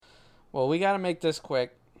Well, we got to make this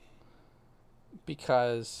quick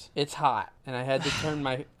because it's hot, and I had to turn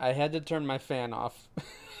my fan off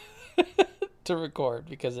to record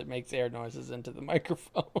because it makes air noises into the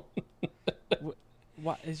microphone.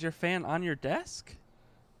 What is your fan on your desk?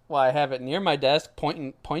 Well, I have it near my desk,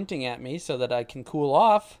 pointing at me so that I can cool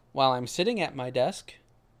off while I'm sitting at my desk.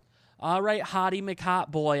 All right, Hottie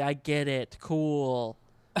McHot Boy, I get it. Cool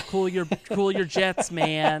your jets,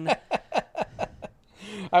 man.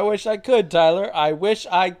 I wish I could, Tyler. I wish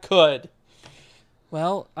I could.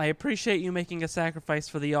 Well, I appreciate you making a sacrifice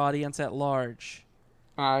for the audience at large.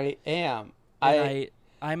 I am.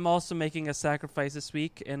 I'm also making a sacrifice this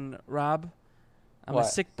week, and Rob, I'm What? a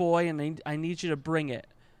sick boy, and I need you to bring it.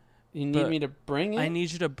 You need me to bring it? I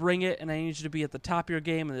need you to bring it, and I need you to be at the top of your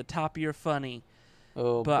game and the top of your funny.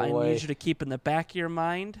 Oh, but boy. I need you to keep in the back of your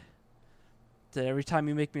mind that every time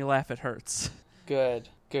you make me laugh, it hurts. Good.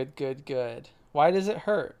 Why does it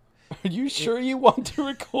hurt? Are you sure you want to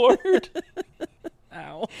record?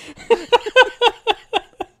 Ow.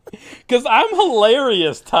 Because I'm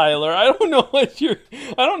hilarious, Tyler. I don't know what you're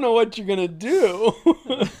gonna do.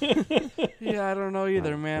 Yeah, I don't know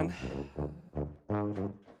either, man.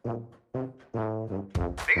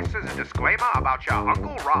 This is a disclaimer about your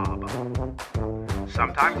Uncle Rob.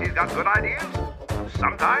 Sometimes he's got good ideas.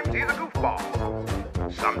 Sometimes he's a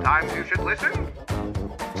goofball. Sometimes you should listen.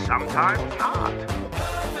 Sometimes not.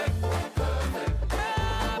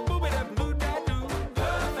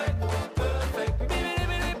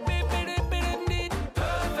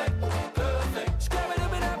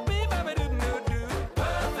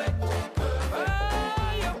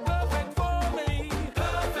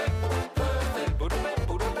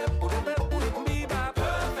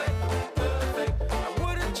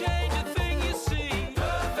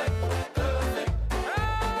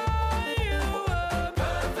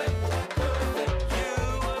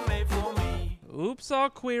 Oops, all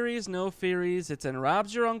queries, no theories. It's in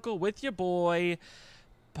Rob's Your Uncle with your boy.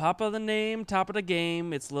 Papa the name, top of the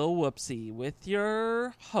game. It's Lil Whoopsie with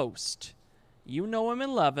your host. You know him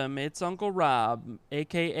and love him. It's Uncle Rob,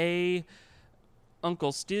 a.k.a.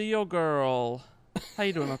 Uncle Steal Your Girl. How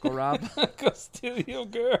you doing, Uncle Rob? Uncle Steal Your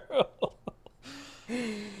Girl.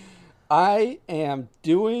 I am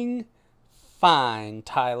doing fine,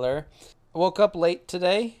 Tyler. I woke up late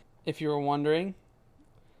today, if you were wondering.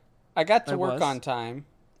 I got to work on time.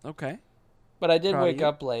 Okay. But I did Proud of wake you.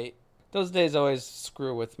 up late. Those days always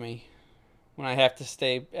screw with me when I have to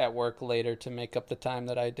stay at work later to make up the time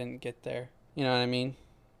that I didn't get there. You know what I mean?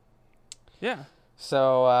 Yeah.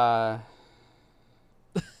 So I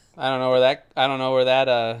don't know where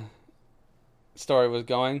that story was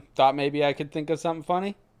going. Thought maybe I could think of something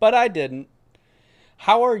funny, but I didn't.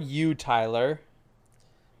 How are you, Tyler?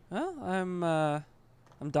 Well,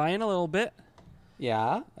 I'm dying a little bit.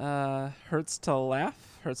 Yeah. Hurts to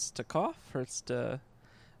laugh, hurts to cough, hurts to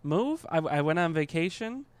move. I went on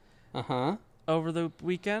vacation over the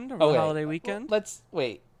weekend, over the holiday weekend. Let's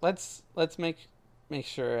make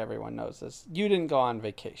sure everyone knows this. You didn't go on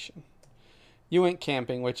vacation. You went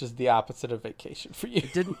camping, which is the opposite of vacation for you.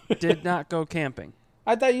 Did not go camping.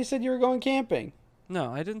 I thought you said you were going camping.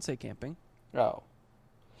 No, I didn't say camping. Oh.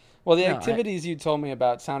 Well, the No, activities you told me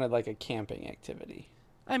about sounded like a camping activity.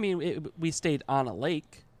 I mean, we stayed on a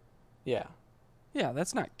lake. Yeah. Yeah,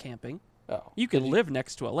 that's not camping. Oh. You can live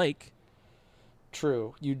next to a lake.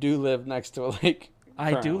 True. You do live next to a lake.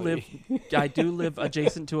 I do live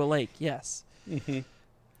adjacent to a lake. Yes. Mm-hmm.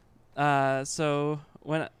 So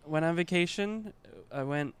when on vacation, I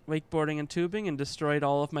went wakeboarding and tubing and destroyed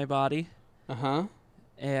all of my body.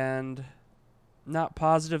 And not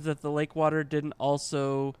positive that the lake water didn't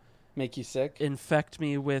also Make you sick? infect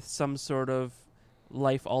me with some sort of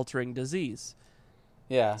life-altering disease.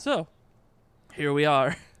 Yeah. So here we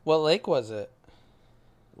are. What lake was it?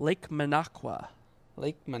 Lake Minocqua.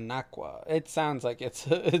 Lake Minocqua. It sounds like it's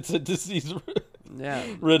a disease Yeah,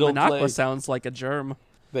 riddled Minocqua lake. sounds like a germ.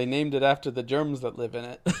 They named it after the germs that live in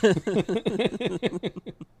it.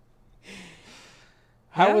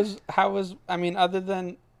 How was I mean, other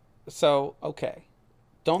than okay.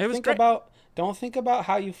 It was Don't think about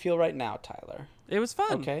how you feel right now, Tyler. It was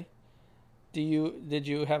fun. Okay. Did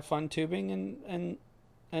you have fun tubing and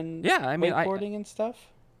Yeah, I mean, wakeboarding and stuff?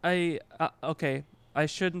 Okay, I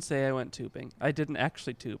shouldn't say I went tubing. I didn't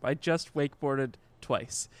actually tube. I just wakeboarded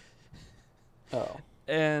twice. Oh.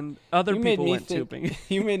 And other people went tubing.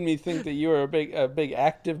 You made me think that you were a big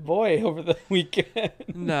active boy over the weekend.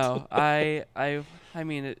 No, I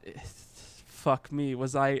mean, fuck me.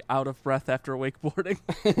 Was I out of breath after wakeboarding?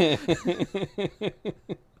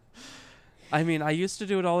 I mean, I used to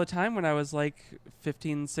do it all the time when I was like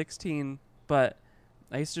 15, 16, but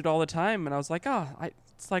I used to do it all the time, and I was like,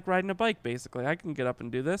 it's like riding a bike, basically. I can get up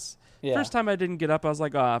and do this. Yeah. First time I didn't get up, I was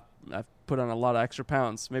like, I've put on a lot of extra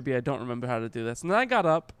pounds. Maybe I don't remember how to do this. And then I got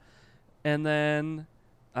up, and then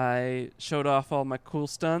I showed off all my cool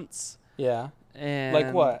stunts. Yeah. And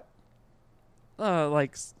Like what?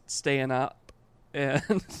 Like staying up and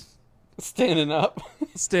Standing up.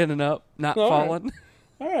 standing up, not All right. falling.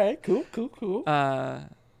 All right. Cool.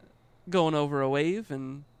 Going over a wave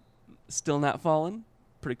and still not falling.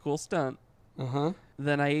 Pretty cool stunt. Uh-huh.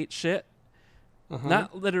 Then I ate shit. Uh-huh.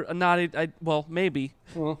 Not literally. Well, maybe.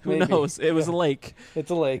 Well, Who maybe. knows? It was a lake.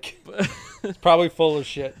 It's a lake. It's probably full of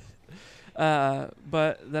shit.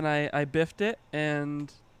 But then I biffed it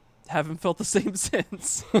and haven't felt the same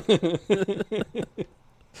since.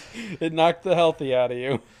 It knocked the healthy out of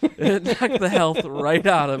you. It knocked the health right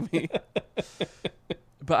out of me.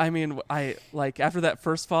 But I mean, after that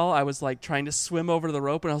first fall, I was like trying to swim over to the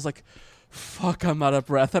rope, and I was like, "Fuck, I'm out of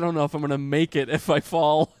breath. I don't know if I'm gonna make it if I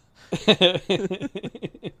fall."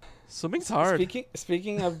 Swimming's hard.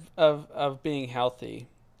 Speaking of being healthy,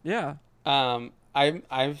 Yeah. I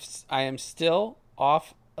am still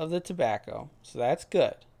off of the tobacco, so that's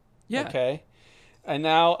good. Yeah. Okay. And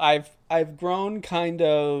now I've grown kind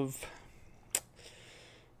of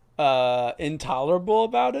intolerable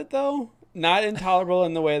about it, though. Not intolerable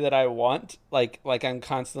in the way that I want. Like I'm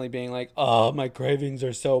constantly being like, "Oh, my cravings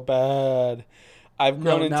are so bad." I've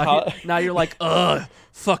grown intolerable. Now you're like, ugh,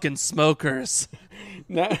 fucking smokers.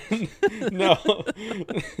 No, no.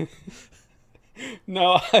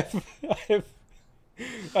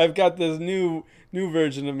 I've got this new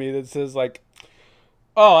version of me that says like,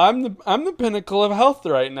 "Oh, I'm the pinnacle of health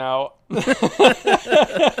right now."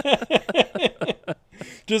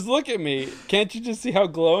 Just look at me. Can't you just see how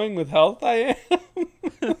glowing with health I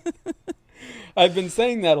am? I've been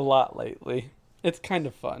saying that a lot lately. It's kind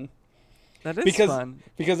of fun. That is fun.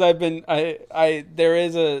 Because I've been there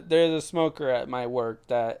is a smoker at my work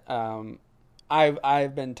that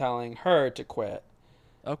I've been telling her to quit.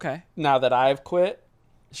 Okay. Now that I've quit,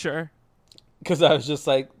 Sure. because I'm just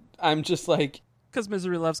like Because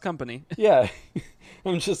misery loves company. yeah,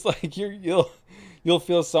 I'm just like you'll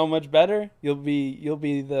feel so much better. You'll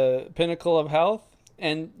be the pinnacle of health,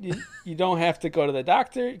 and you don't have to go to the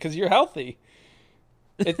doctor because you're healthy.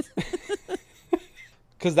 It's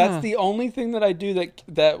because that's the only thing that I do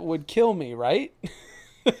that would kill me, right?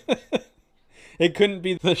 It couldn't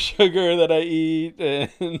be the sugar that I eat,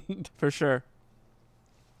 and For sure.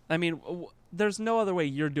 I mean, there's no other way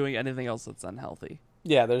you're doing anything else that's unhealthy.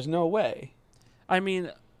 yeah, there's no way. I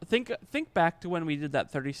mean, think back to when we did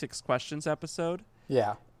that 36 questions episode,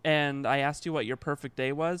 Yeah, and I asked you what your perfect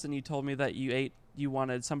day was, and you told me that you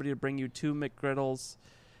wanted somebody to bring you 2 McGriddles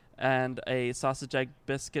and a sausage egg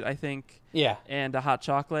biscuit, I think, yeah, and a hot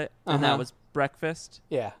chocolate, and that Uh-huh. was breakfast,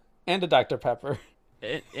 yeah, and a Dr. Pepper.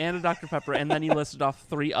 and a Dr. Pepper, and then you listed off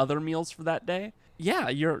 3 other meals for that day. Yeah,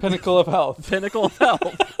 you're Pinnacle of health. pinnacle of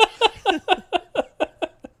health.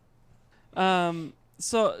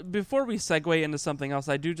 So before we segue into something else,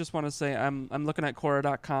 I do just want to say I'm looking at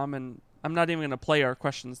Quora.com, and I'm not even going to play our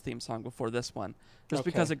questions theme song before this one, just Okay.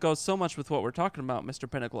 because it goes so much with what we're talking about, Mr.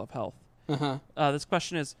 Pinnacle of Health. Uh-huh. This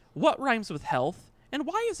question is, what rhymes with health, and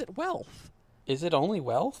why is it wealth? Is it only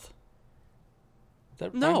wealth?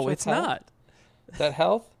 That rhymes No, with it's health? not. Is that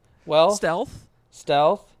health? Wealth? Stealth,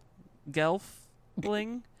 Stealth? gelf,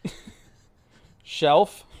 bling,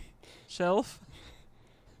 Shelf? shelf,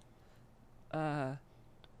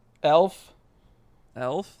 Elf?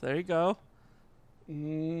 elf. There you go.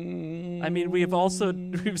 Mm, I mean, we've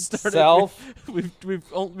started. Self?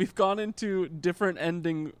 We've gone into different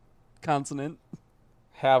ending consonant.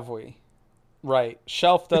 Have we? Right.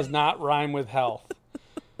 Shelf does not rhyme with health.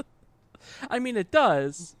 I mean, it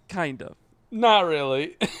does, kind of. Not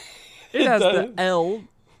really. It has does. the L.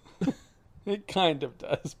 It kind of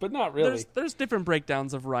does, but not really. There's different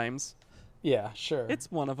breakdowns of rhymes. Yeah, sure.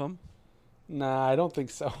 It's one of them. Nah, I don't think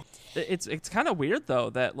so. It's kind of weird though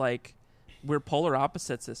that like we're polar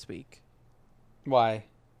opposites this week. Why?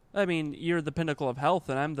 I mean, you're the pinnacle of health,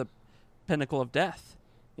 and I'm the pinnacle of death.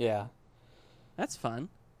 Yeah. That's fun.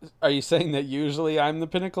 Are you saying that usually I'm the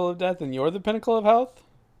pinnacle of death and you're the pinnacle of health?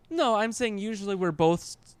 No, I'm saying usually we're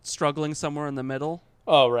both struggling somewhere in the middle.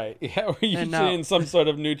 Oh, right. Yeah, we're usually now- in some sort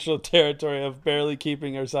of neutral territory of barely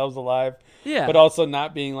keeping ourselves alive, Yeah. but also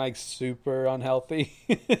not being, like, super unhealthy.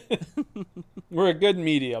 We're a good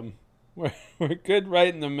medium. We're good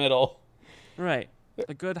right in the middle. Right.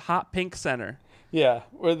 A good hot pink center. Yeah,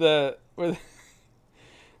 we're that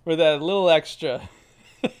little extra.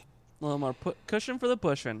 A little more cushion for the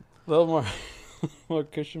pushing. A little more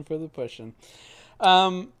cushion for the pushing.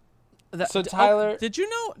 So Tyler, did you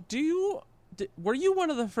know? Were you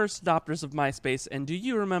one of the first adopters of MySpace? And do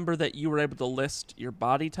you remember that you were able to list your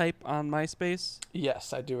body type on MySpace?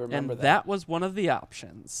 yes, I do remember And that was one of the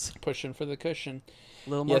options. Pushing for the cushion. A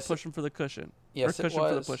little more Yes, pushing for the cushion. yes, or it cushion for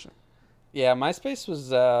the was. pushing. Yeah, MySpace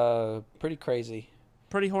was pretty crazy.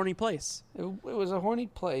 Pretty horny place. It was a horny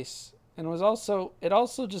place, and it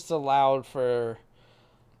also just allowed for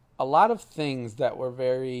a lot of things that were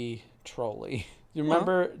very trolly. Do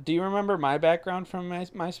you remember my background from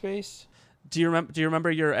MySpace? Do you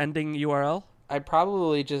remember your ending URL? I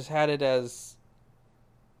probably just had it as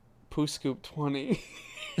PooScoop20.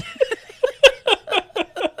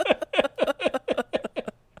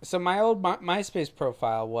 So my old MySpace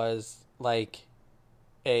profile was like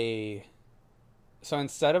so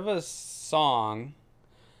instead of a song,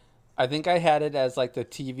 I think I had it as like the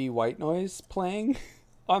TV white noise playing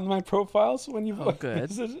on my profiles when you good.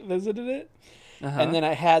 visited it. Uh-huh. And then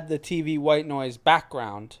I had the TV white noise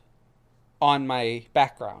background on my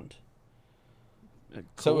background.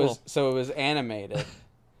 Cool. So it was animated.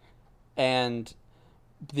 And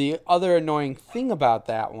the other annoying thing about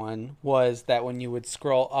that one was that when you would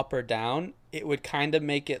scroll up or down, it would kind of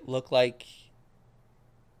make it look like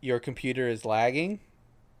your computer is lagging.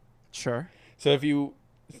 Sure. So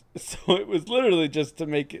it was literally just to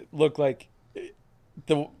make it look like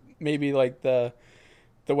the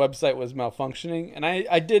website was malfunctioning, and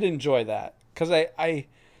I did enjoy that because I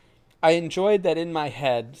enjoyed that in my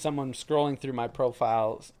head someone scrolling through my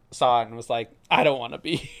profile saw it and was like, I don't want to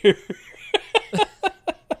be here.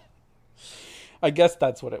 I guess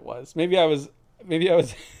that's what it was. Maybe I was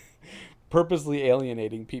purposely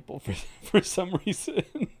alienating people for some reason.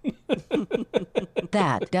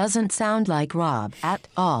 That doesn't sound like Rob at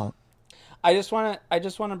all. I just want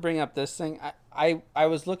to bring up this thing. I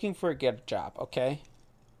was looking for a get job, okay?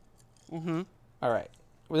 Mm-hmm. All right.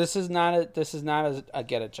 Well, this is not a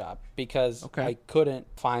get a job because Okay. I couldn't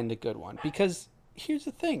find a good one. Because here's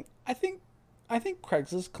the thing. I think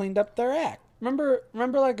Craigslist cleaned up their act. Remember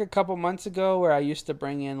like a couple months ago where I used to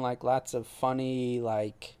bring in like lots of funny,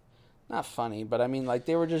 like, not funny, but I mean like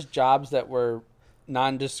they were just jobs that were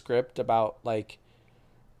nondescript about kind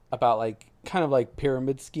of like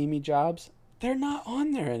pyramid schemey jobs. They're not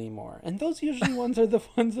on there anymore. And those usually ones are the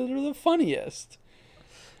ones that are the funniest.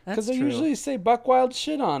 Because they usually say buck wild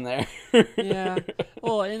shit on there. Yeah.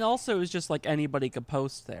 Well, and also it's just like anybody could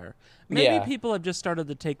post there. Maybe Yeah. people have just started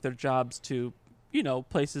to take their jobs to,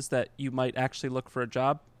 places that you might actually look for a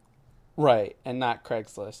job. Right, and not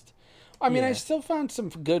Craigslist. I mean, Yeah. I still found some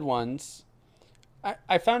good ones.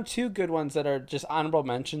 I found two good ones that are just honorable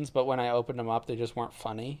mentions, but when I opened them up, they just weren't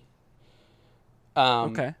funny.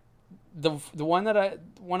 Okay. The one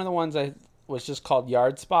one of the ones I was just called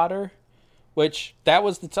Yard Spotter, which that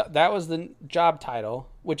was the job title,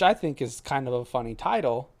 which I think is kind of a funny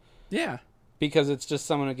title Yeah. because it's just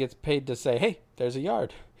someone who gets paid to say, "Hey, there's a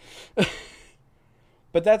yard."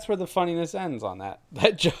 But that's where the funniness ends on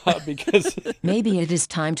that job because Maybe it is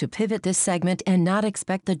time to pivot this segment and not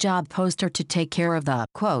expect the job poster to take care of the,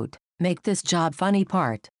 quote, make this job funny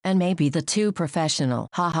part, and maybe the two professional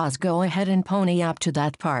ha-has go ahead and pony up to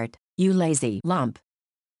that part, you lazy lump.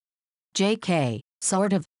 JK,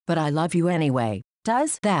 sort of, but I love you anyway.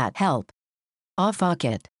 Does that help? Aw, fuck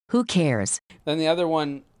it. Who cares? then the other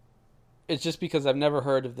one is just because I've never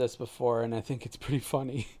heard of this before and I think it's pretty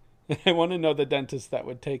funny. I want to know the dentist that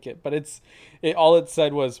would take it, but all it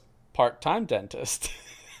said was part-time dentist.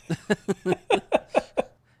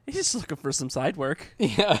 He's just looking for some side work.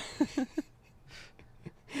 Yeah.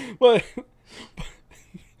 but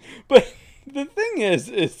the thing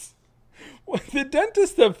is the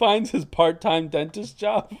dentist that finds his part-time dentist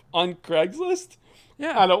job on Craigslist,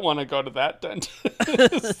 Yeah. I don't want to go to that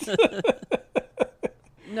dentist.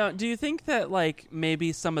 Now, do you think that, like,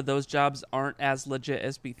 maybe some of those jobs aren't as legit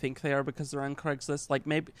as we think they are because they're on Craigslist? Like,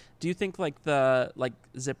 maybe, do you think, like,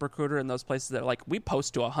 ZipRecruiter and those places that are like, we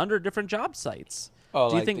post to 100 different job sites? Oh,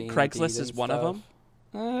 Do you like think the Craigslist Indeed is and one of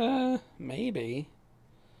them? Maybe.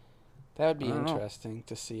 That would be I don't know. interesting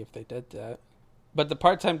to see if they did that. But the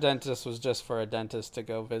part-time dentist was just for a dentist to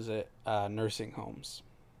go visit nursing homes.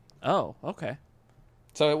 Oh, okay.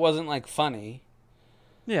 So it wasn't, like, funny.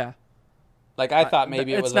 Yeah. Like, I thought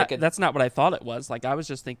maybe it was like a... That's not what I thought it was. Like, I was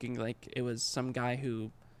just thinking, like, it was some guy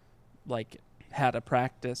who, like, had a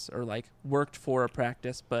practice or, like, worked for a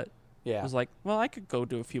practice, but Yeah. was like, well, I could go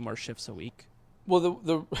do a few more shifts a week. Well,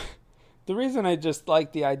 the reason I just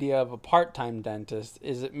like the idea of a part-time dentist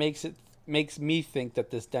is it makes me think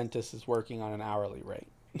that this dentist is working on an hourly rate.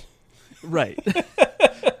 Right.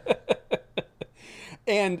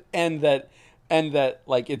 And that and that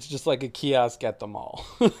like it's just like a kiosk at the mall.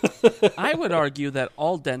 I would argue that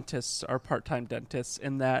all dentists are part-time dentists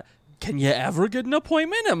in that, can you ever get an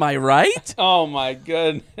appointment? Am I right? Oh my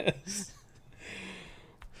goodness.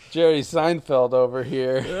 Jerry Seinfeld over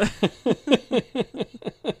here.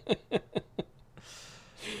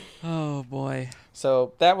 Oh, boy.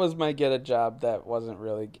 So that was my get a job. That wasn't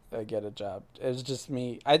really a get a job. It was just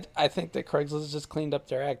me. I think that Craigslist just cleaned up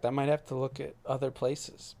their act. I might have to look at other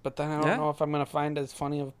places. But then I don't know if I'm going to find as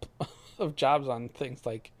funny of jobs on things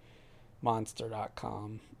like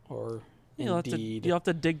Monster.com or Indeed. You'll have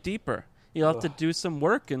to dig deeper. You'll have to do some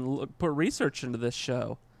work and put research into this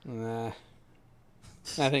show. Nah.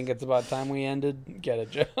 I think it's about time we ended Get a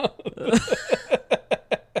Job.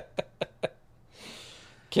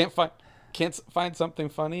 Can't find something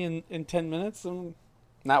funny in 10 minutes?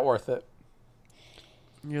 Not worth it.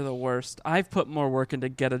 You're the worst. I've put more work into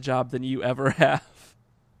Get a Job than you ever have.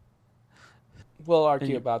 We'll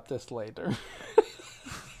argue about this later.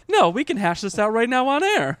 No, we can hash this out right now on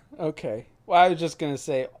air. Okay. Well, I was just going to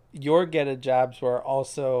say, your Get a Jobs were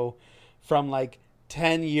also from like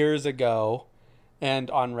 10 years ago and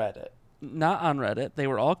on Reddit. Not on Reddit. They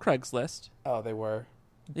were all Craigslist. Oh, they were?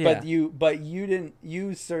 Yeah. But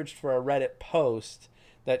you searched for a Reddit post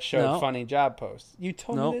that showed funny job posts. You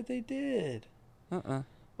told me that they did.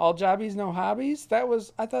 All jobbies, no hobbies? I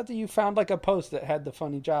thought that you found like a post that had the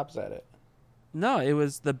funny jobs at it. No, it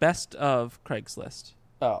was the best of Craigslist.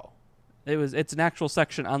 Oh. It's an actual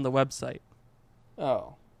section on the website.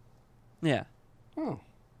 Oh. Yeah. Oh.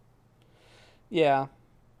 Yeah.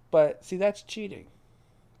 But see, that's cheating.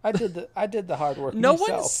 I did the hard work No myself.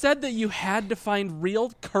 one said that you had to find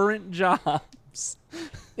real current jobs.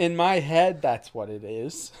 In my head, that's what it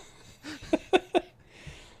is.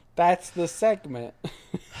 That's the segment.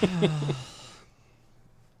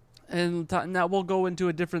 And now we'll go into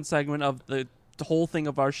a different segment of the whole thing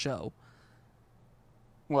of our show.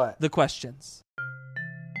 What? The questions.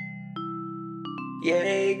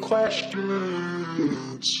 Yay,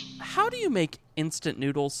 questions. How do you make instant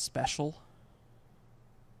noodles special?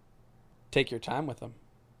 Take your time with them.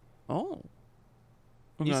 Oh.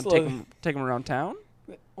 We're You going to slow- take them around town?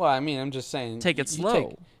 Well, I mean, I'm just saying. Take it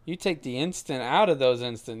slow. You take the instant out of those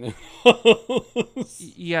instant noodles.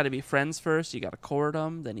 You got to be friends first. You got to court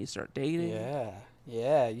them. Then you start dating.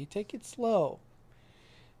 Yeah. You take it slow.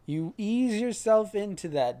 You ease yourself into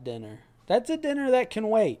that dinner. That's a dinner that can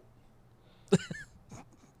wait.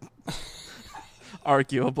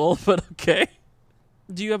 Arguable, but okay.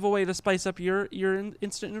 Do you have a way to spice up your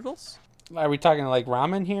instant noodles? Are we talking like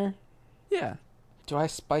ramen here? Yeah. Do I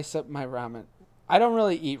spice up my ramen? I don't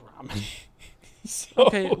really eat ramen. So...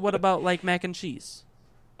 Okay, what about like mac and cheese?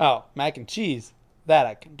 Oh, mac and cheese. That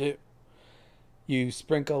I can do. You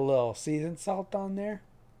sprinkle a little seasoned salt on there.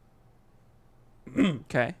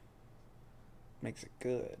 Okay. Makes it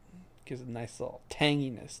good. Gives a nice little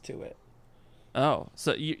tanginess to it. Oh,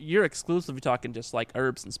 so you're exclusively talking just like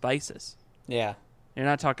herbs and spices. Yeah. You're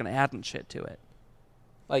not talking adding shit to it.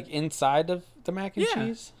 Like inside of the mac and Yeah.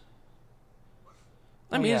 cheese?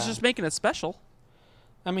 I mean, it's just making it special.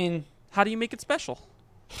 I mean, How do you make it special?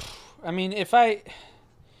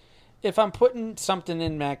 if I'm putting something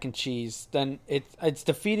in mac and cheese, then it's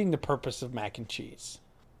defeating the purpose of mac and cheese.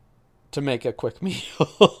 To make a quick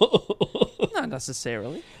meal. Not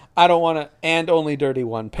necessarily. I don't want to, and only dirty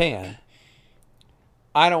one pan.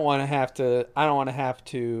 I don't want to have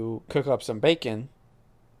to cook up some bacon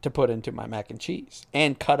to put into my mac and cheese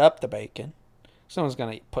and cut up the bacon. Someone's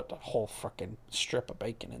going to put the whole frickin' strip of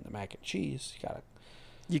bacon in the mac and cheese.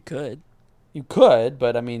 You could. You could,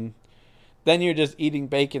 but I mean, then you're just eating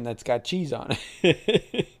bacon that's got cheese on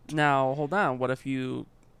it. Now, hold on. What if you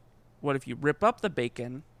rip up the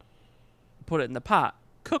bacon, put it in the pot,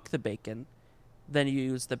 cook the bacon, then you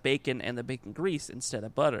use the bacon and the bacon grease instead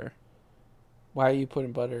of butter? Why are you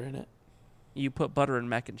putting butter in it? You put butter in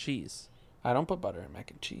mac and cheese. I don't put butter in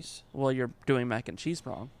mac and cheese. Well, you're doing mac and cheese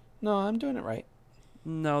wrong. No, I'm doing it right.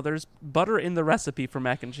 No, there's butter in the recipe for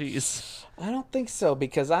mac and cheese. I don't think so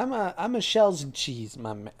because I'm a shells and cheese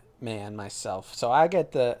man myself. So I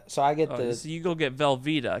get the So you go get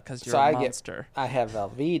Velveeta because you're a monster. I have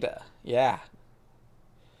Velveeta. Yeah.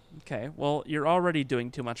 Okay, well, you're already doing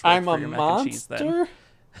too much work I'm for a your mac and cheese then. monster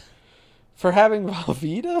for having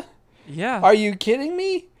Velveeta? Yeah. Are you kidding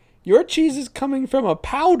me? Your cheese is coming from a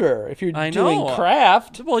powder if you're doing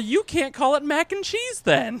Kraft. Well, you can't call it mac and cheese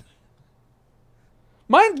then.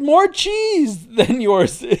 Mine's more cheese than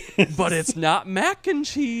yours is. But it's not mac and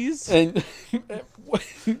cheese. And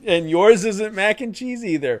yours isn't mac and cheese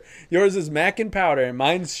either. Yours is mac and powder, and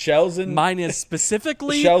mine's shells and... Mine is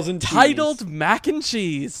specifically Shells and cheese. titled mac and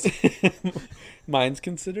cheese. Mine's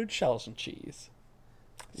considered shells and cheese.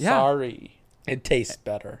 Yeah. Sorry. It tastes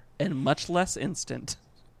better. And much less instant.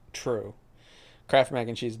 True. Kraft mac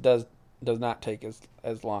and cheese does not take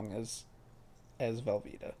as long as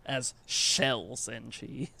Velveeta. As shells and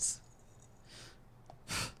cheese.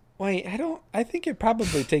 Wait, I think it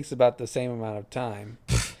probably takes about the same amount of time.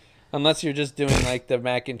 Unless you're just doing like the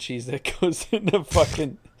mac and cheese that goes in the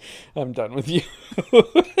fucking... I'm done with you.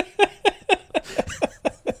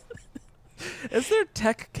 Is there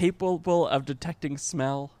tech capable of detecting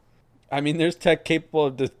smell? I mean, there's tech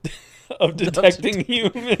capable of detecting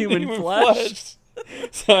human flesh.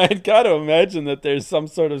 So I'd got to imagine that there's some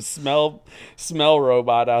sort of smell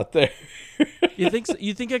robot out there. You think so?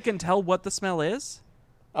 You think it can tell what the smell is?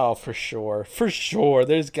 Oh, for sure. For sure.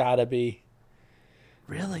 There's got to be.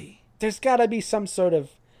 Really? There's got to be some sort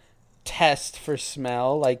of test for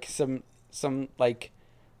smell, like some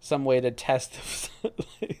way to test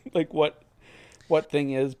like what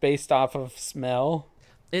thing is based off of smell.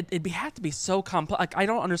 It'd have to be so complex. Like, I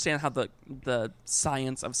don't understand how the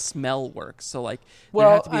science of smell works. So, like, there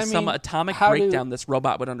have to be some atomic breakdown this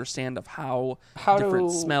robot would understand of how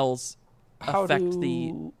different smells affect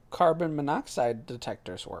the carbon monoxide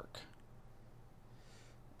detectors work.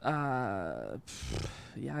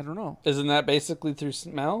 Yeah, I don't know. Isn't that basically through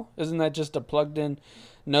smell? Isn't that just a plugged-in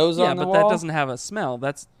nose on the wall? Yeah, but that doesn't have a smell.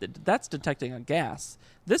 That's detecting a gas.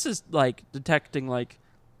 This is like detecting like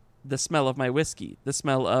the smell of my whiskey, the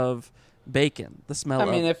smell of bacon, the smell of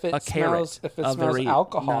a carrot. If it smells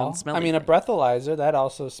alcohol, a breathalyzer, that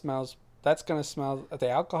also smells. That's going to smell the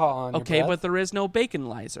alcohol on your breath. Okay, but there is no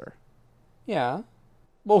baconalyzer. Yeah.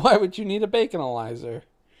 Well, why would you need a baconalyzer?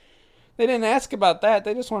 They didn't ask about that.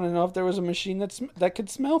 They just want to know if there was a machine that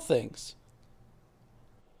could smell things.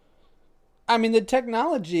 I mean, the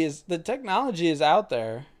technology is out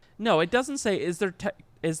there. No, it doesn't say is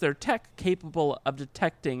there tech capable of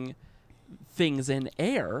detecting things in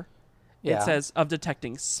air. Yeah. It says of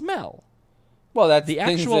detecting smell. Well, that's the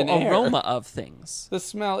actual aroma of things. The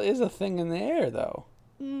smell is a thing in the air, though.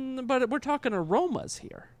 But we're talking aromas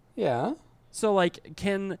here. Yeah. So, like,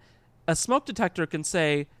 a smoke detector can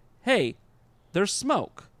say, hey, there's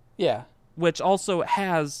smoke. Yeah. Which also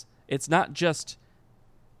it's not just,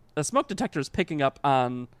 a smoke detector is picking up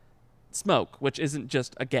on smoke, which isn't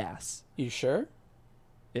just a gas. You sure?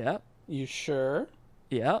 Yeah. You sure?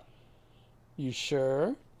 Yeah. You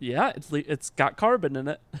sure? Yeah, it's got carbon in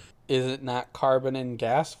it. Is it not carbon in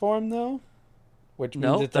gas form, though? Which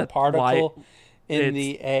means it's a that's particle in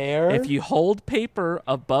the air? If you hold paper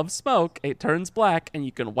above smoke, it turns black, and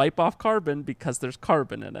you can wipe off carbon because there's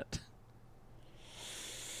carbon in it.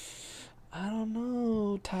 I don't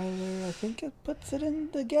know, Tyler. I think it puts it in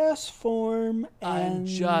the gas form. I'm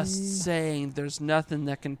just saying there's nothing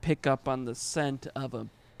that can pick up on the scent of a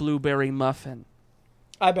blueberry muffin.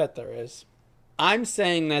 I bet there is. I'm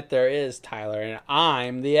saying that there is, Tyler, and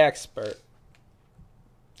I'm the expert.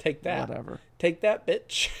 Take that. Whatever. Take that,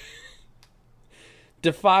 bitch.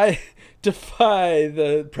 Defy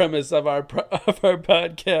the premise of our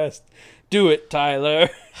podcast. Do it, Tyler.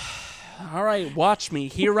 All right, watch me.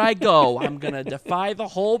 Here I go. I'm going to defy the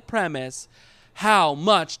whole premise. How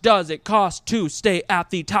much does it cost to stay at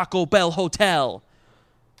the Taco Bell Hotel?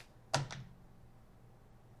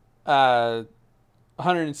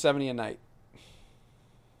 $170 a night.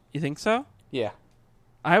 You think so? Yeah.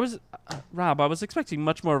 Rob, I was expecting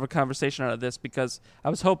much more of a conversation out of this because I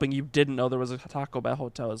was hoping you didn't know there was a Taco Bell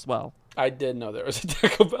Hotel as well. I did know there was a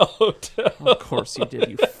Taco Bell Hotel. Of course you did,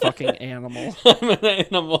 you fucking animal. I'm an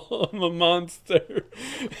animal. I'm a monster.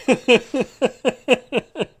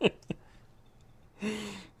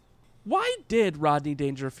 Why did Rodney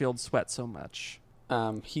Dangerfield sweat so much?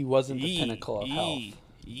 He wasn't the pinnacle of health.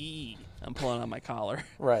 I'm pulling on my collar.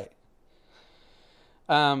 Right.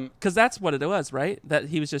 Because that's what it was, right? That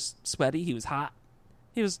he was just sweaty. He was hot.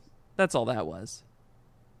 That's all that was.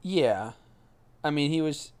 Yeah. I mean, it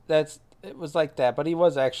was like that, but he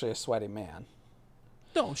was actually a sweaty man.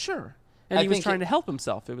 No, sure. And he was trying to help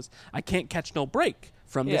himself. It was, I can't catch no break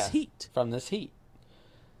from this heat. From this heat.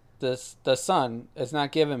 The sun is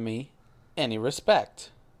not giving me any respect.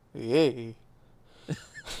 Yay.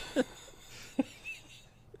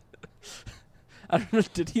 I don't know.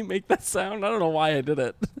 Did he make that sound? I don't know why I did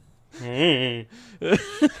it.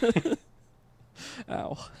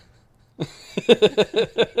 Ow.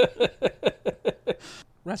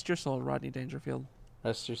 Rest your soul, Rodney Dangerfield.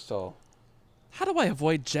 Rest your soul. How do I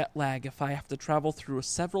avoid jet lag if I have to travel through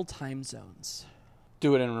several time zones?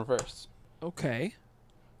 Do it in reverse. Okay.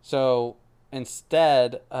 So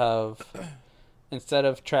instead of instead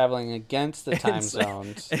of traveling against the time Instead-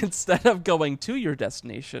 zones, Instead of going to your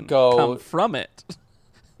destination, Go- come from it.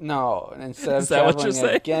 no, instead of Is that what you're traveling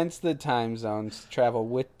saying? against the time zones, travel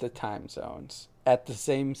with the time zones at the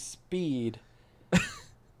same speed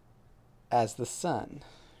as the sun.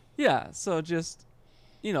 Yeah, so just,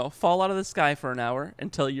 fall out of the sky for an hour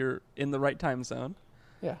until you're in the right time zone,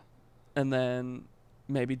 Yeah. and then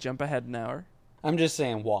maybe jump ahead an hour. I'm just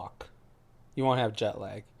saying walk. You won't have jet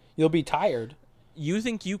lag. You'll be tired. You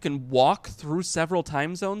think you can walk through several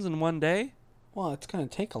time zones in one day? Well, it's going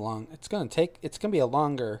to be a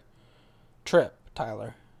longer trip,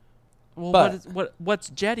 Tyler. Well, But- what's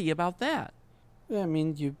jetty about that? Yeah, I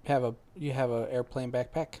mean, you have a airplane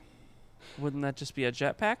backpack. Wouldn't that just be a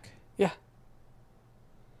jetpack? Yeah.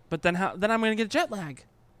 But then I'm going to get jet lag.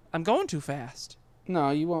 I'm going too fast. No,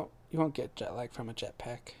 you won't get jet lag from a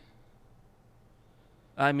jetpack.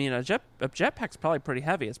 I mean, a jetpack's probably pretty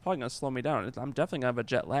heavy. It's probably going to slow me down. I'm definitely going to have a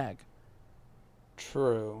jet lag.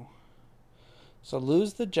 True. So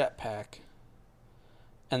lose the jetpack,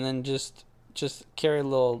 and then just carry a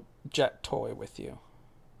little jet toy with you,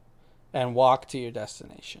 and walk to your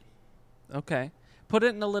destination. Okay. Put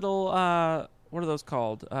it in a little, what are those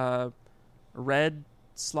called? Red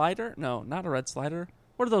slider? No, not a red slider.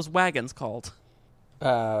 What are those wagons called?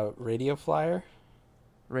 Radio flyer.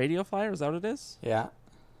 Radio flyer? Is that what it is? Yeah.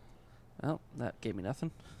 Well, that gave me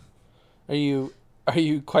nothing. Are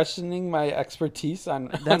you questioning my expertise on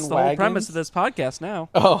That's on the wagons? whole premise of this podcast now.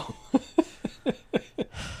 Oh.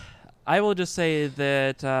 I will just say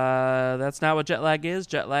that that's not what jet lag is.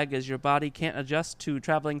 Jet lag is your body can't adjust to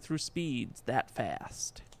traveling through speeds that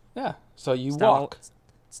fast. Yeah. So you It's not all- walk.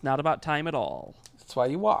 it's not about time at all. That's why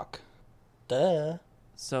you walk. Duh.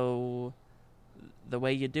 So the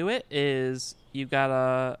way you do it is you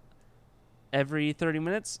gotta, every 30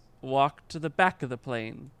 minutes, walk to the back of the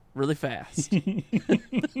plane really fast.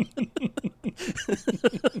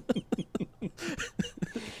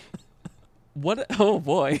 Oh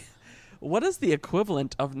boy. What is the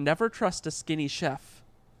equivalent of never trust a skinny chef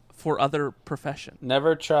for other profession?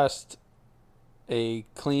 Never trust a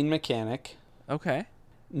clean mechanic. Okay.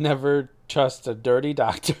 Never trust a dirty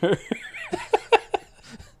doctor.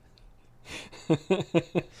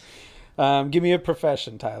 Give me a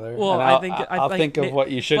profession, Tyler. Well, and I'll think of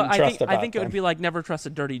what you shouldn't trust about I think it would them. be like never trust a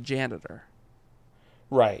dirty janitor.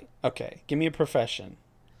 Right. Okay. Give me a profession.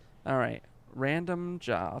 All right. Random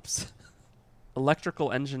jobs.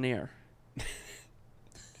 Electrical engineer.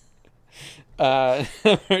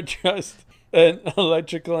 Never trust an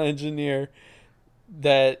electrical engineer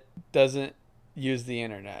that doesn't use the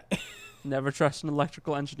internet. Never trust an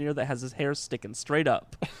electrical engineer that has his hair sticking straight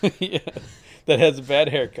up. Yeah. That has a bad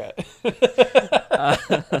haircut.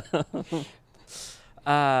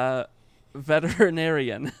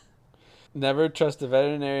 Veterinarian. Never trust a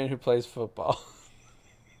veterinarian who plays football.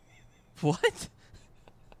 What?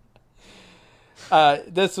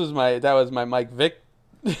 That was my Mike Vick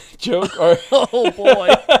joke. Or Oh boy.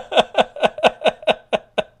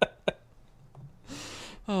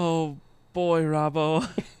 Oh boy, Robbo.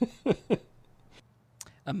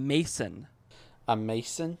 A mason. a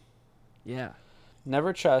mason. Yeah.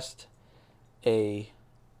 Never trust a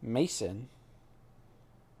mason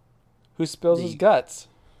who spills his guts.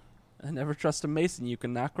 I never trust a mason you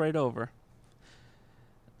can knock right over.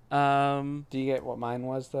 Do you get what mine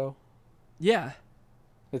was though? Yeah.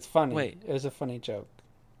 It's funny. Wait. It was a funny joke.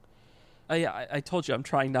 Yeah, I told you I'm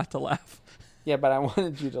trying not to laugh. Yeah, but I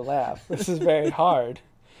wanted you to laugh. This is very hard.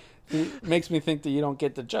 It makes me think that you don't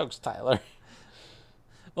get the jokes, Tyler.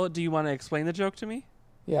 Well, do you want to explain the joke to me?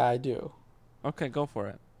 Yeah, I do. Okay, go for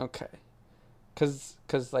it. Okay. Cause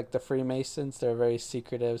like the Freemasons, they're a very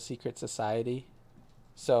secretive, secret society.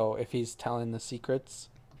 So if he's telling the secrets,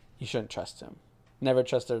 you shouldn't trust him. Never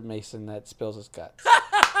trust a Mason that spills his guts.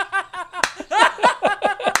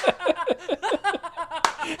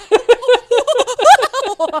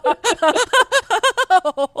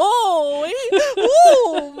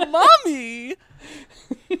 Oh, mommy!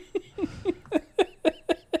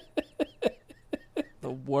 The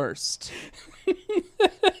worst.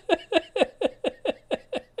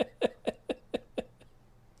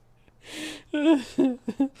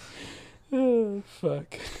 Oh,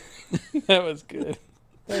 fuck. That was good.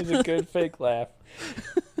 That was a good fake laugh.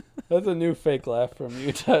 That's a new fake laugh from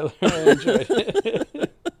you, Tyler. I enjoyed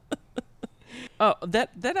it. Oh, that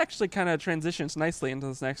actually kind of transitions nicely into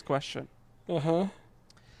this next question. Uh-huh.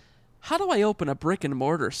 How do I open a brick and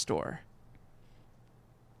mortar store?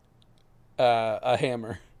 A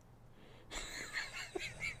hammer.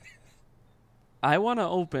 I want to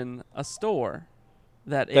open a store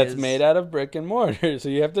that's made out of brick and mortar. So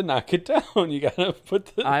you have to knock it down. You gotta you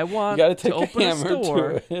gotta take to open a hammer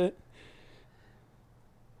store to it.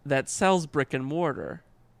 that sells brick and mortar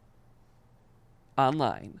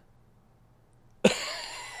online.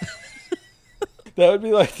 That would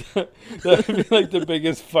be like the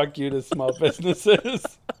biggest fuck you to small businesses.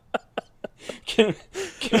 Can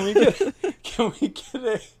we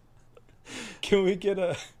get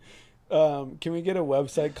a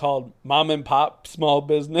website called Mom and Pop Small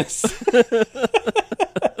Business?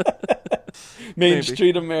 Main Maybe.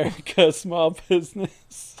 Street America Small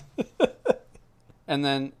Business. And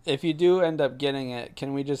then if you do end up getting it,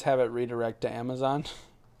 can we just have it redirect to Amazon?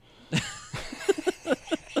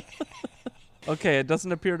 Okay, it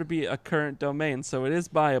doesn't appear to be a current domain, so it is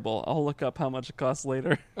buyable. I'll look up how much it costs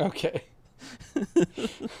later. Okay.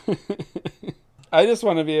 I just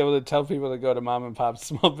want to be able to tell people to go to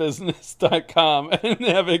momandpopsmallbusiness.com and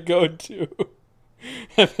have it go to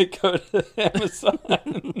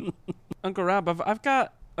Amazon. Uncle Rob, I've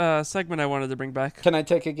got a segment I wanted to bring back. Can I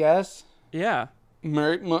take a guess? Yeah.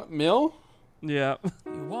 Mill? Yeah.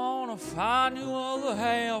 You wanna find your other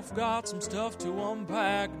half, got some stuff to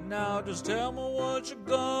unpack. Now just tell me what you're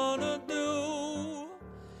gonna do.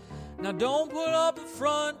 Now don't put up a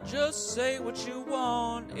front, just say what you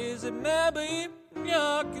want. Is it maybe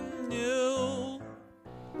I can do?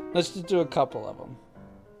 Let's just do a couple of them.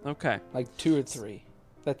 Okay. Like 2 or 3.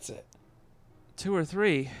 That's it. 2 or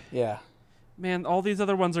 3. Yeah. Man, all these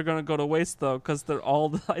other ones are gonna go to waste though, because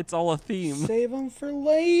it's all a theme. Save them for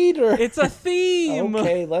later. It's a theme.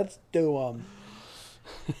 Okay, let's do them.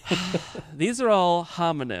 These are all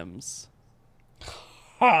homonyms.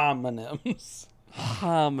 Homonyms.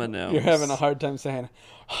 Homonyms. You're having a hard time saying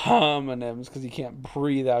homonyms because you can't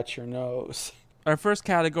breathe out your nose. Our first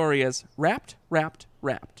category is wrapped.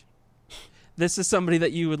 This is somebody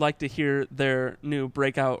that you would like to hear their new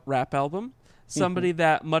breakout rap album. Somebody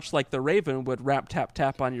that, much like the Raven, would rap, tap,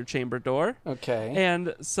 tap on your chamber door. Okay.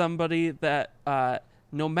 And somebody that,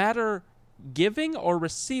 no matter giving or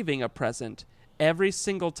receiving a present, every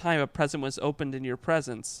single time a present was opened in your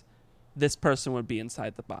presence, this person would be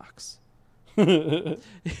inside the box. Your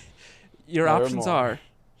options are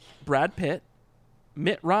Brad Pitt,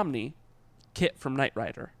 Mitt Romney, Kit from Knight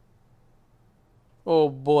Rider. Oh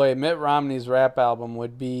boy, Mitt Romney's rap album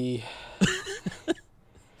would be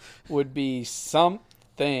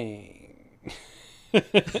something.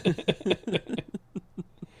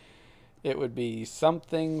 It would be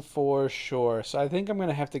something for sure. So I think I'm going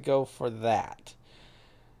to have to go for that.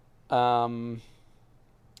 Brad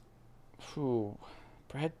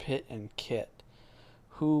Pitt and Kit.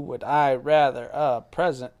 Who would I rather a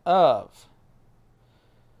present of?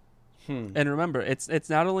 And remember, it's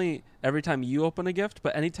not only every time you open a gift,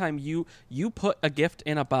 but anytime you put a gift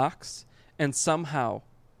in a box, and somehow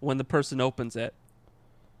when the person opens it,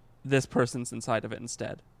 this person's inside of it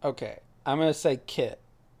instead. Okay, I'm going to say Kit.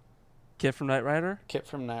 Kit from Knight Rider? Kit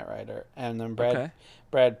from Knight Rider. And then Okay.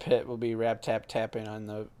 Brad Pitt will be rap tap tapping on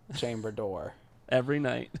the chamber door. Every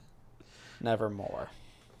night. Nevermore.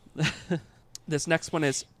 This next one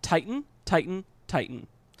is Titan.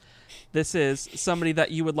 This is somebody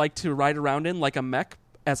that you would like to ride around in like a mech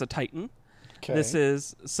as a Titan. Okay. This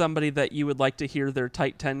is somebody that you would like to hear their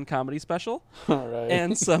Tight 10 comedy special. All right.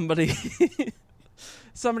 And somebody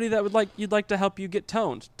that you'd like to help you get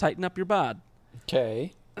toned, tighten up your bod.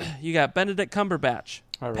 Okay. You got Benedict Cumberbatch,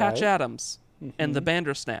 All Patch right. Adams, and the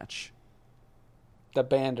Bandersnatch. The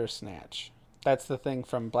Bandersnatch. That's the thing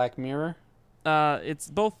from Black Mirror? It's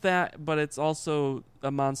both that, but it's also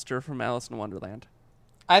a monster from Alice in Wonderland.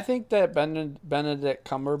 I think that Benedict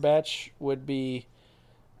Cumberbatch would be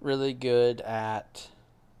really good at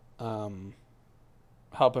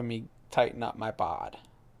helping me tighten up my bod.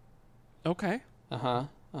 Okay. Uh-huh.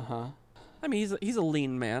 I mean, he's a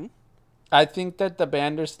lean man. I think that the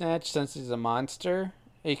Bandersnatch, since he's a monster,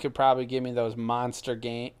 he could probably give me those monster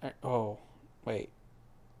gain. Oh, wait.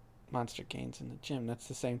 Monster gains in the gym. That's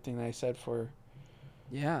the same thing that I said for...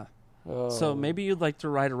 Yeah. Oh. So maybe you'd like to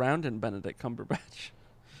ride around in Benedict Cumberbatch.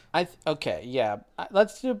 Okay, yeah.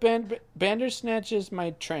 Let's do Bandersnatch is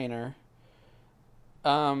my trainer.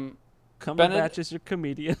 Cumberbatch is your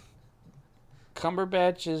comedian.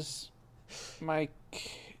 Cumberbatch is my...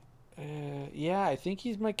 yeah, I think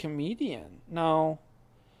he's my comedian. No.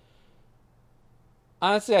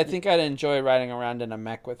 Honestly, I think I'd enjoy riding around in a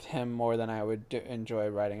mech with him more than I would enjoy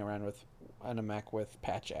riding around in a mech with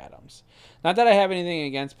Patch Adams. Not that I have anything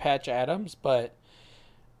against Patch Adams, but...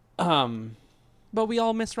 But we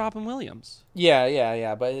all miss Robin Williams.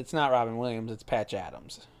 Yeah, but it's not Robin Williams, it's Patch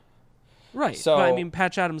Adams. Right. So- But I mean,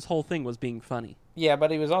 Patch Adams' whole thing was being funny. Yeah,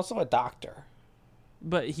 but he was also a doctor.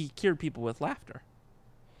 But he cured people with laughter.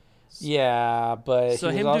 Yeah, but So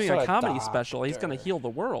he him was doing also a comedy special, he's doctor. going to heal the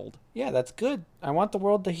world. Yeah, that's good. I want the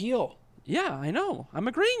world to heal. Yeah, I know. I'm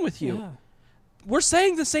agreeing with you. Yeah. We're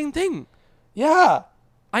saying the same thing. Yeah.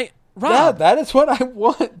 Yeah, Rob, that is what I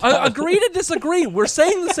want. agree to disagree. We're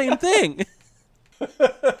saying the same thing.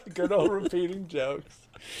 Good old repeating jokes.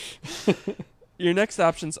 Your next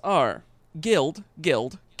options are guild,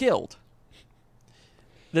 guild, guild.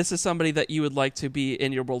 This is somebody that you would like to be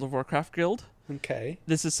in your World of Warcraft guild. Okay.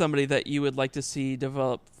 This is somebody that you would like to see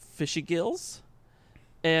develop fishy gills.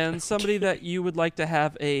 And somebody that you would like to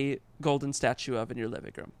have a golden statue of in your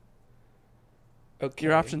living room. Okay.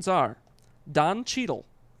 Your options are Don Cheadle,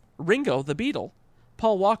 Ringo the Beetle,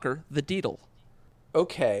 Paul Walker the Deedle.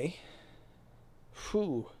 Okay.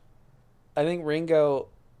 Whew. I think Ringo,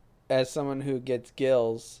 as someone who gets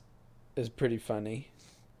gills, is pretty funny.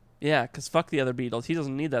 Yeah, because fuck the other Beatles. He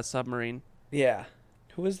doesn't need that submarine. Yeah.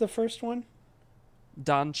 Who was the first one?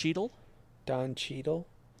 Don Cheadle? Don Cheadle.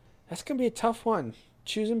 That's going to be a tough one.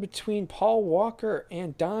 Choosing between Paul Walker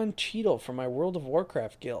and Don Cheadle for my World of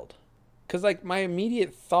Warcraft guild. Because, like, my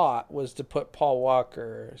immediate thought was to put Paul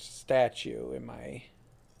Walker's statue in my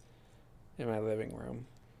living room.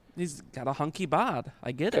 He's got a hunky bod.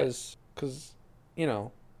 I get it. Because, you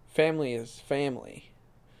know, family is family.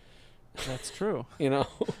 That's true. You know?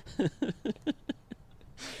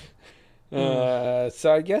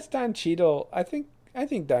 So I guess Don Cheadle, I think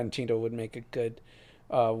Don Cheadle would make a good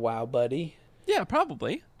WoW buddy. Yeah,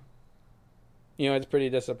 probably. You know, it's pretty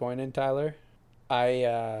disappointing, Tyler.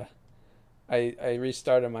 I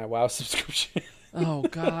restarted my WoW subscription. Oh,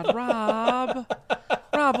 God, Rob.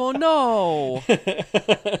 Rob, oh, no.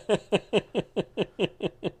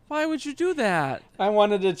 Why would you do that? I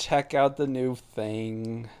wanted to check out the new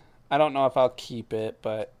thing. I don't know if I'll keep it,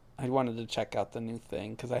 but I wanted to check out the new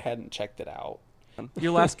thing because I hadn't checked it out.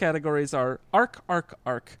 Your last categories are Arc, Arc,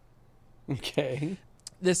 Arc. Okay.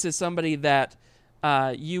 This is somebody that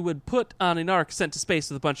you would put on an ark sent to space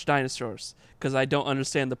with a bunch of dinosaurs, because I don't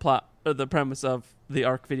understand the plot or the premise of the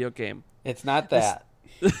Ark video game. It's not that.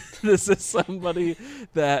 This is somebody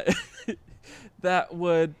that that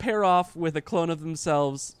would pair off with a clone of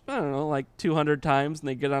themselves, I don't know, like 200 times, and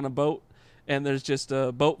they get on a boat, and there's just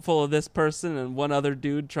a boat full of this person and one other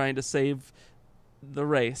dude trying to save the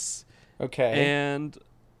race. Okay. And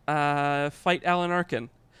fight Alan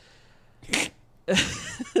Arkin.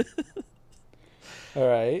 All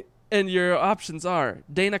right. And your options are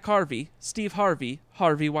Dana Carvey, Steve Harvey,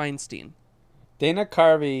 Harvey Weinstein. Dana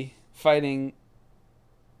Carvey fighting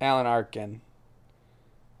Alan Arkin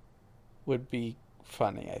would be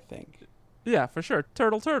funny, I think. Yeah, for sure.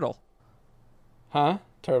 Turtle, turtle. Huh?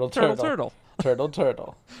 Turtle. Turtle.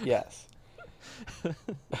 Yes.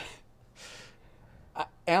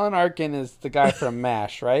 Alan Arkin is the guy from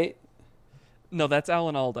MASH, right? No, that's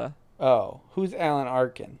Alan Alda. Oh, who's Alan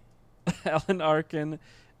Arkin? Alan Arkin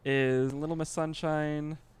is Little Miss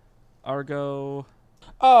Sunshine, Argo.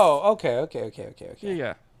 Oh, okay.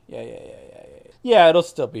 Yeah. Yeah, it'll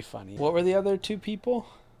still be funny. What were the other two people?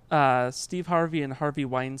 Steve Harvey and Harvey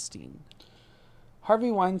Weinstein.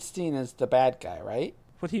 Harvey Weinstein is the bad guy, right?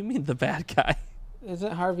 What do you mean the bad guy?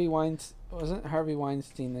 Wasn't Harvey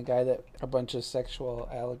Weinstein the guy that a bunch of sexual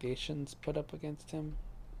allegations put up against him?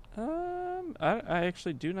 I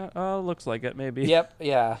actually do not. Looks like it, maybe. Yep.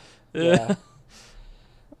 Yeah.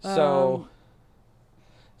 So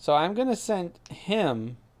I'm gonna send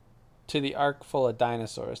him to the Ark full of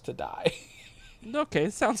dinosaurs to die. Okay,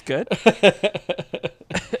 sounds good.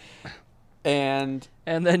 And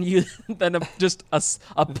then just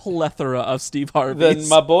a plethora of Steve Harveys. then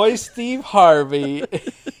my boy Steve Harvey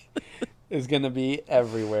is gonna be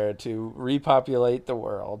everywhere to repopulate the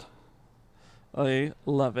world. I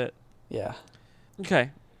love it. Yeah.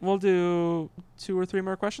 Okay, we'll do 2 or 3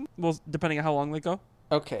 more questions. Well, depending on how long they go.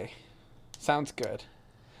 Okay. Sounds good.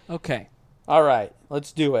 Okay, All right,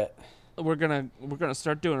 let's do it. we're gonna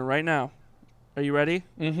start doing it right now. Are you ready?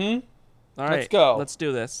 Mm-hmm. All right, Let's go. Let's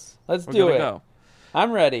do this. Let's We're do gonna it. Go.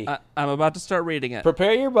 I'm ready. I'm about to start reading it.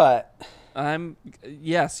 Prepare your butt.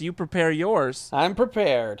 Yes, you prepare yours. I'm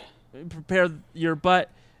prepared. Prepare your butt,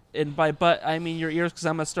 and by butt I mean your ears, because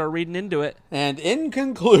I'm gonna start reading into it. And in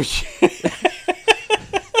conclusion,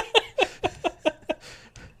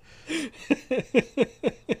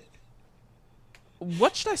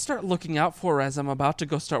 what should I start looking out for as I'm about to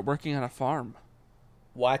go start working on a farm?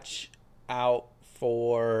 watch out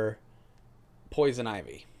for poison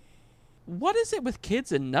ivy. What is it with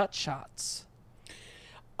kids and nut shots?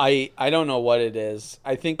 I don't know what it is.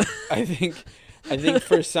 I think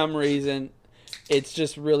for some reason it's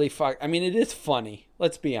just really I mean, it is funny.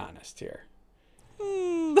 Let's be honest here.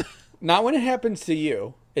 Not when it happens to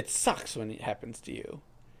you. It sucks when it happens to you.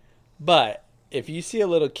 But if you see a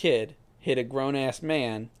little kid hit a grown-ass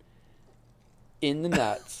man in the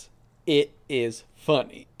nuts, it is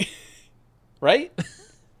funny. Right?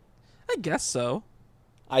 I guess so.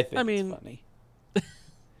 I think it's funny.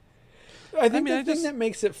 I think the thing that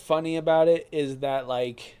makes it funny about it is that,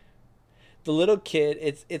 like, the little kid,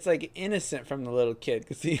 it's like innocent from the little kid.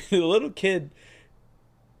 Because the little kid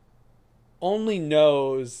only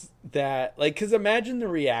knows that, like, because imagine the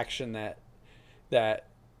reaction that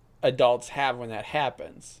adults have when that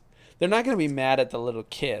happens. They're not going to be mad at the little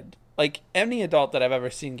kid. Like, any adult that I've ever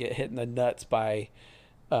seen get hit in the nuts by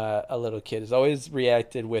a little kid has always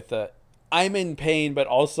reacted with I'm in pain, but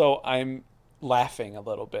also I'm laughing a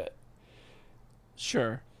little bit.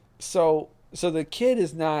 Sure. So the kid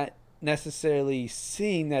is not necessarily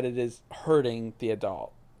seeing that it is hurting the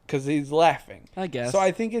adult because he's laughing. I guess. So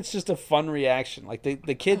I think it's just a fun reaction. Like,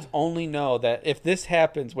 the kids only know that if this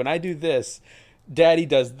happens, when I do this, Daddy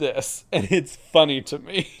does this, and it's funny to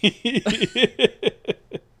me.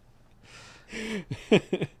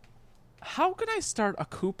 How could I start a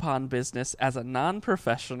coupon business as a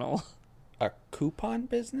non-professional? A coupon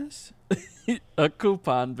business? A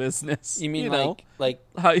coupon business. You mean like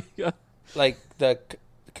like the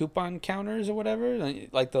coupon counters or whatever?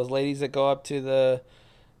 Like those ladies that go up to the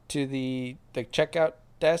checkout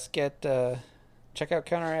desk at checkout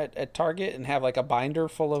counter at Target and have like a binder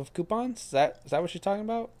full of coupons? Is that what you're talking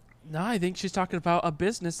about? No, I think she's talking about a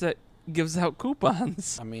business that gives out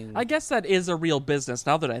coupons. I mean, I guess that is a real business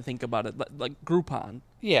now that I think about it, like Groupon.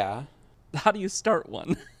 Yeah. How do you start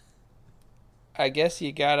one? I guess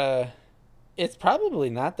you gotta... It's probably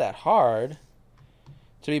not that hard,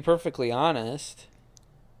 to be perfectly honest.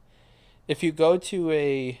 If you go to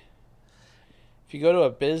a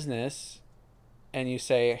business and you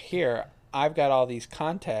say, "Here, I've got all these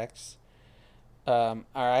contacts. All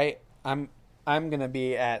right, I'm gonna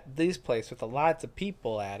be at this place with lots of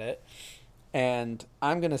people at it, and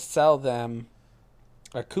I'm gonna sell them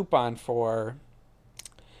a coupon for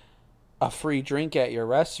a free drink at your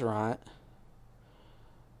restaurant."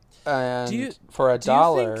 And for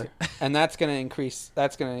 $1, and that's going to increase.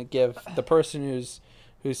 That's going to give the person who's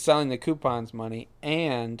selling the coupons money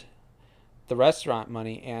and the restaurant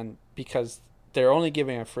money, and because they're only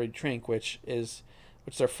giving a free drink, which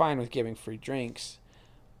they're fine with giving free drinks,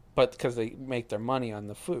 but because they make their money on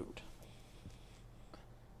the food.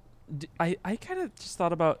 I kind of just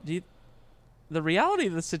thought about the reality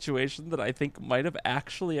of the situation that I think might have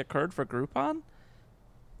actually occurred for Groupon.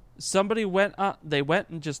 Somebody went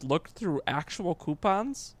and just looked through actual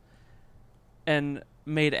coupons and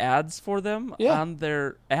made ads for them on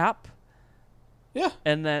their app. Yeah.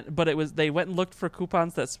 And they went and looked for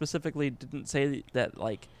coupons that specifically didn't say that,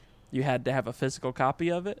 like, you had to have a physical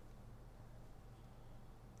copy of it.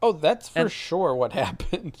 Oh, that's for sure what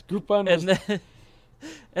happened. Groupon was...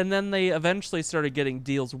 And then they eventually started getting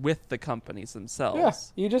deals with the companies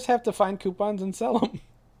themselves. Yeah, you just have to find coupons and sell them.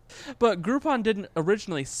 But Groupon didn't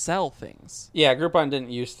originally sell things. Yeah, Groupon didn't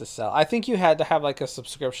used to sell. I think you had to have like a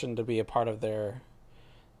subscription to be a part of their...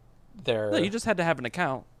 No, you just had to have an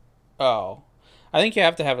account. Oh. I think you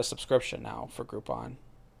have to have a subscription now for Groupon.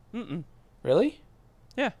 Mm-mm. Really?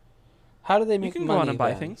 Yeah. How do they make money? You can go on and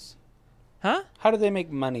buy then? things. Huh? How do they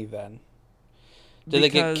make money then? Do they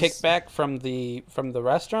get kickback from the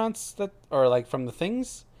restaurants or like from the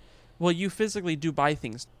things? Well, you physically do buy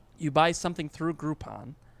things. You buy something through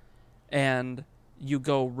Groupon, and you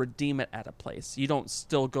go redeem it at a place. You don't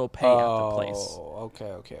still go pay at the place. Oh,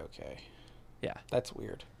 okay. Yeah. That's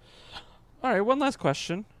weird. All right, one last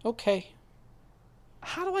question. Okay.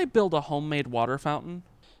 How do I build a homemade water fountain?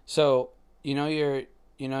 So, you know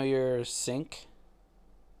your sink?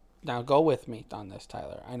 Now go with me on this,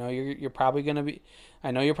 Tyler. I know you're probably going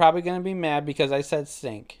to be mad because I said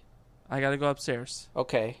sink. I got to go upstairs.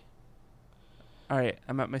 Okay. All right,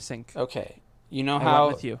 I'm at my sink. Okay. You know how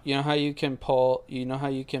with you. You know how you can pull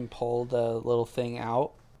the little thing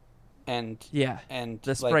out and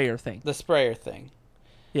the sprayer thing. The sprayer thing.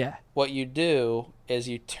 Yeah. What you do is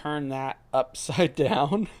you turn that upside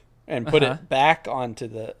down and put it back onto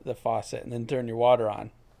the faucet and then turn your water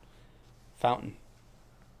on. Fountain.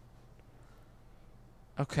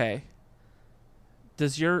 Okay.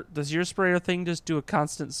 Does your sprayer thing just do a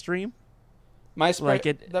constant stream? My sprayer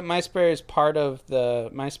is part of the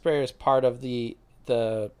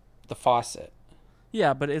faucet.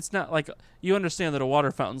 Yeah, but it's not like, you understand that a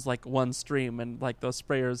water fountain's like one stream, and like those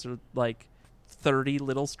sprayers are like 30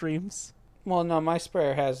 little streams. Well, no, my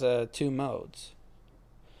sprayer has 2 modes.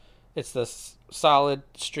 It's the solid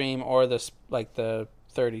stream or the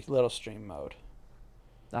 30 little stream mode.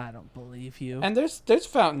 I don't believe you. And there's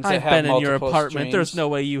fountains that I've have been in your multiple apartment. streams. There's no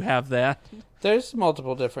way you have that. There's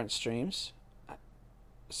multiple different streams.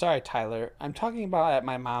 Sorry, Tyler. I'm talking about at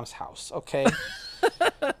my mom's house, okay?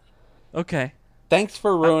 Okay. Thanks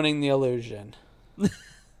for ruining the illusion.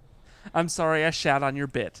 I'm sorry I shat on your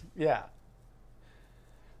bit. Yeah.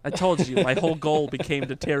 I told you, my whole goal became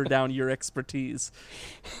to tear down your expertise.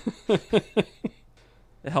 It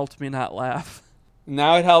helped me not laugh.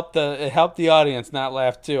 Now it helped the audience not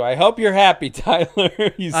laugh too. I hope you're happy, Tyler.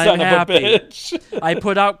 You I'm son happy. of a bitch. I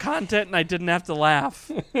put out content and I didn't have to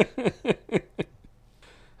laugh.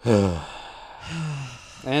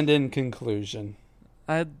 And in conclusion,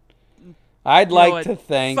 I'd I'd like what? to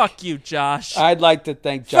thank. Fuck you, Josh. I'd like to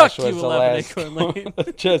thank Fuck Joshua you, 11 Acorn Zelasco,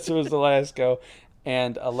 Lane. Joshua Zelasco,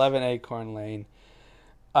 and 11 Acorn Lane.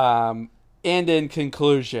 And in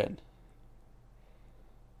conclusion,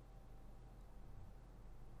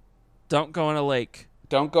 Don't go in a lake.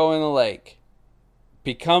 don't go in the lake.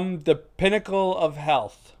 Become the pinnacle of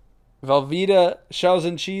health. Velveeta shells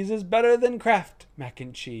and cheese is better than Kraft mac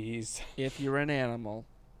and cheese. If you're an animal.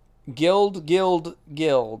 Guild, guild,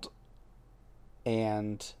 guild.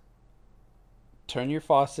 And turn your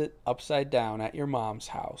faucet upside down at your mom's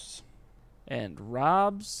house. And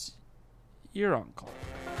Rob's your uncle.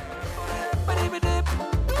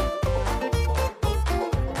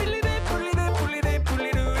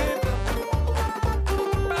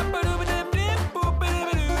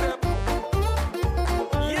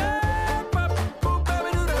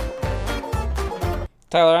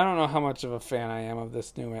 Tyler, I don't know how much of a fan I am of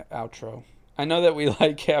this new outro. I know that we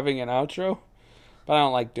like having an outro, but I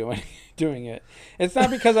don't like doing it. It's not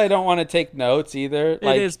because I don't want to take notes either.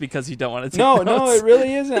 It is because you don't want to take No, notes. it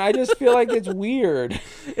really isn't. I just feel like it's weird.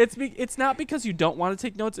 It's not because you don't want to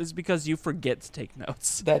take notes. It's because you forget to take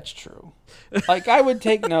notes. That's true. Like, I would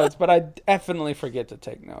take notes, but I definitely forget to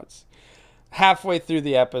take notes. Halfway through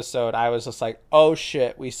the episode, I was just like, oh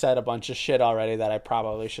shit, we said a bunch of shit already that I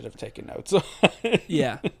probably should have taken notes on.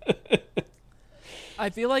 Yeah. I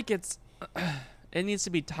feel like it needs to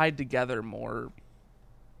be tied together more.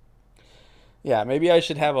 Yeah, maybe I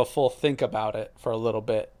should have a full think about it for a little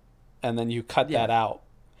bit, and then you cut that out.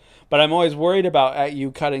 But I'm always worried about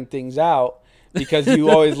you cutting things out because you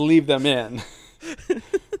always leave them in.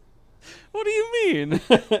 What do you mean?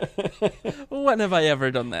 When have I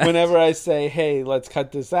ever done that? Whenever I say, hey, let's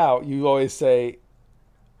cut this out, you always say,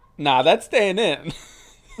 nah, that's staying in.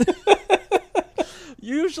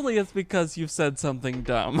 Usually it's because you've said something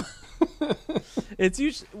dumb. It's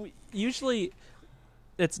usually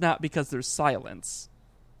it's not because there's silence.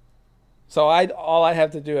 So all I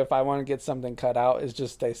have to do if I want to get something cut out is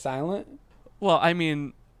just stay silent? Well, I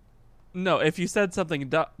mean, no, if you said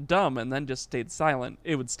something dumb and then just stayed silent,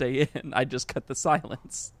 it would stay in. I'd just cut the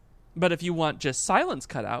silence. But if you want just silence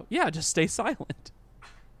cut out, yeah, just stay silent.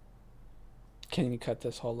 Can you cut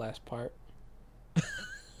this whole last part?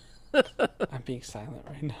 I'm being silent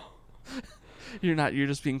right now. You're not. You're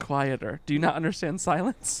just being quieter. Do you not understand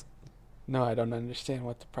silence? No, I don't understand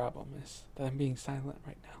what the problem is. That I'm being silent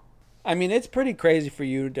right now. I mean, it's pretty crazy for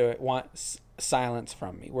you to want silence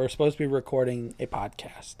from me. We're supposed to be recording a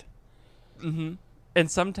podcast. Mm-hmm. And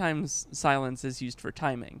sometimes silence is used for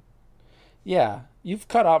timing. Yeah, you've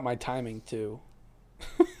cut out my timing too.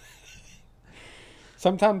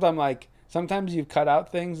 Sometimes I'm like, sometimes you've cut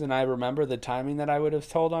out things and I remember the timing that I would have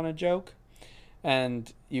told on a joke,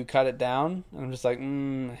 and you cut it down, and I'm just like,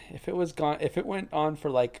 if it went on for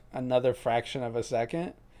like another fraction of a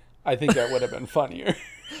second, I think that would have been funnier.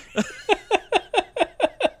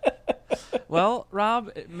 Well,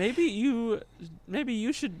 Rob, maybe you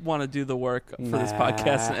should want to do the work for this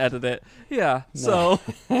podcast and edit it. Yeah. Nah. So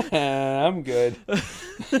I'm good.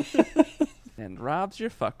 And Rob's your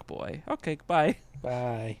fuck boy. Okay, bye.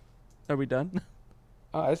 Bye. Are we done?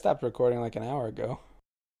 Oh, I stopped recording like an hour ago.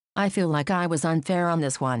 I feel like I was unfair on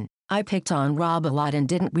this one. I picked on Rob a lot and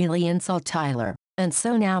didn't really insult Tyler. And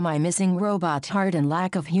so now my missing robot heart and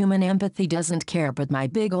lack of human empathy doesn't care, but my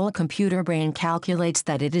big ol' computer brain calculates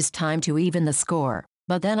that it is time to even the score.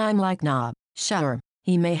 But then I'm like, nah, sure,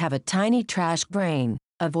 he may have a tiny trash brain,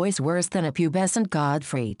 a voice worse than a pubescent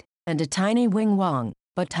Godfried, and a tiny wing wong,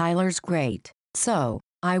 but Tyler's great. So,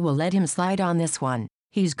 I will let him slide on this one.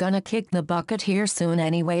 He's gonna kick the bucket here soon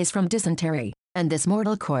anyways from dysentery, and this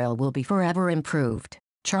mortal coil will be forever improved.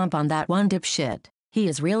 Chomp on that one, dipshit. He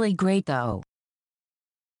is really great though.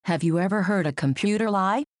 Have you ever heard a computer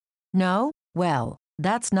lie? No? Well,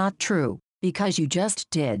 that's not true, because you just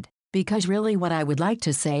did. Because really what I would like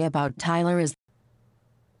to say about Tyler is,